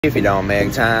If you don't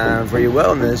make time for your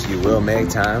wellness, you will make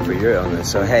time for your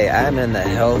illness. So hey, I'm in the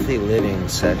healthy living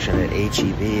section at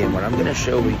HEB, and what I'm going to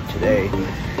show you today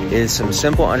is some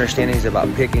simple understandings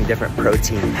about picking different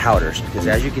protein powders, because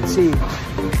as you can see,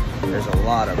 there's a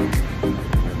lot of them.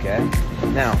 Okay,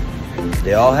 now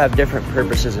they all have different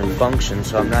purposes and functions,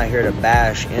 so I'm not here to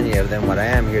bash any of them. What I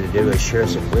am here to do is share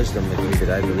some wisdom with you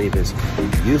that I believe is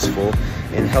useful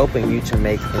in helping you to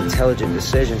make intelligent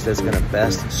decisions that's going to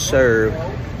best serve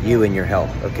you and your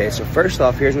health. Okay, so first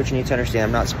off, here's what you need to understand.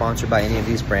 I'm not sponsored by any of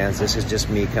these brands. This is just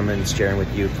me coming and sharing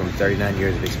with you from 39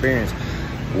 years of experience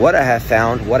what I have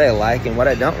found, what I like, and what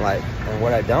I don't like. And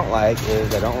what I don't like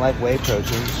is I don't like whey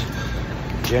proteins.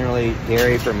 Generally,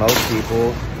 dairy for most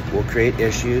people will create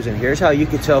issues, and here's how you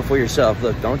can tell for yourself.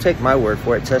 Look, don't take my word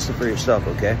for it, test it for yourself.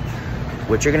 Okay,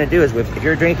 what you're going to do is, if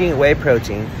you're drinking whey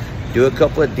protein, do a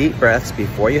couple of deep breaths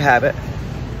before you have it.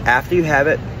 After you have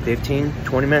it, 15,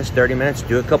 20 minutes, 30 minutes,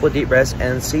 do a couple of deep breaths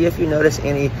and see if you notice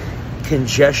any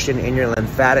congestion in your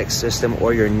lymphatic system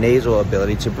or your nasal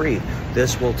ability to breathe.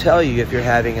 This will tell you if you're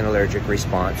having an allergic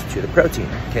response to the protein.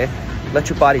 Okay, let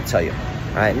your body tell you.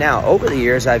 All right, now over the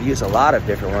years, I've used a lot of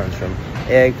different ones, from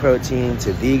egg protein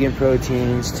to vegan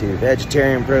proteins to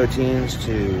vegetarian proteins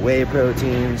to whey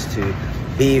proteins to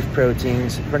beef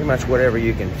proteins, pretty much whatever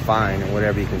you can find and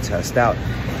whatever you can test out.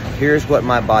 Here's what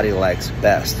my body likes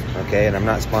best, okay? And I'm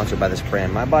not sponsored by this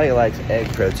brand. My body likes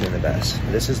egg protein the best.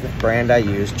 This is the brand I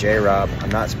use, J-Rob.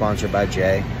 I'm not sponsored by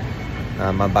J.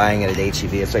 I'm buying it at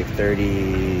HEB. It's like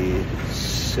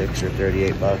 36 or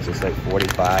 38 bucks. It's like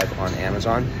 45 on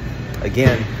Amazon.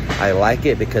 Again, I like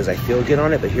it because I feel good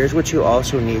on it, but here's what you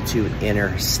also need to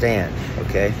understand,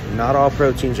 okay? Not all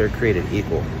proteins are created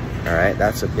equal. All right,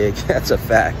 that's a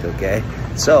fact, okay?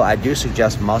 So I do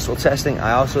suggest muscle testing.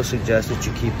 I also suggest that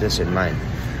you keep this in mind.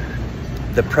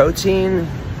 The protein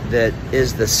that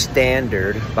is the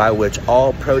standard by which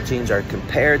all proteins are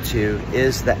compared to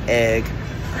is the egg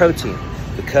protein,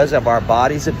 because of our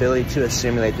body's ability to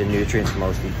assimilate the nutrients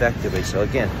most effectively. So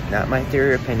again, not my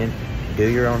theory or opinion. Do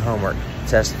your own homework.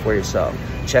 Test it for yourself.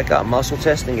 Check out muscle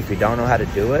testing. If you don't know how to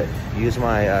do it, use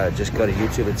my, just go to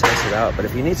YouTube and test it out. But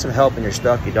if you need some help and you're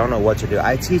stuck, you don't know what to do,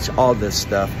 I teach all this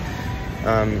stuff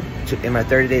in my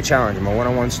 30-day challenge, my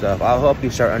one-on-one stuff. I'll help you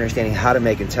start understanding how to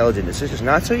make intelligent decisions,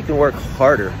 not so you can work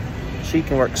harder, so you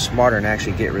can work smarter and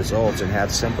actually get results and have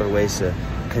simpler ways to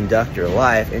conduct your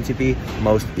life and to be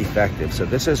most effective. So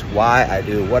this is why I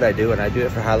do what I do, and I do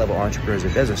it for high-level entrepreneurs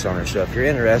and business owners. So if you're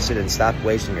interested in stop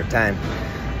wasting your time,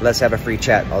 let's have a free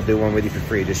chat. I'll do one with you for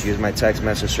free. Just use my text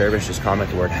message service. Just comment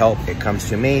the word help. It comes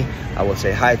to me. I will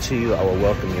say hi to you. I will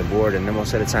welcome you aboard, and then we'll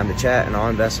set a time to chat, and I'll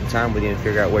invest some time with you and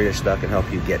figure out where you're stuck and help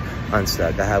you get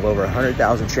unstuck. I have over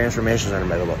 100,000 transformations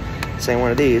available. Same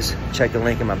one of these. Check the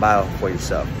link in my bio for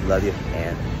yourself. Love you,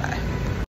 and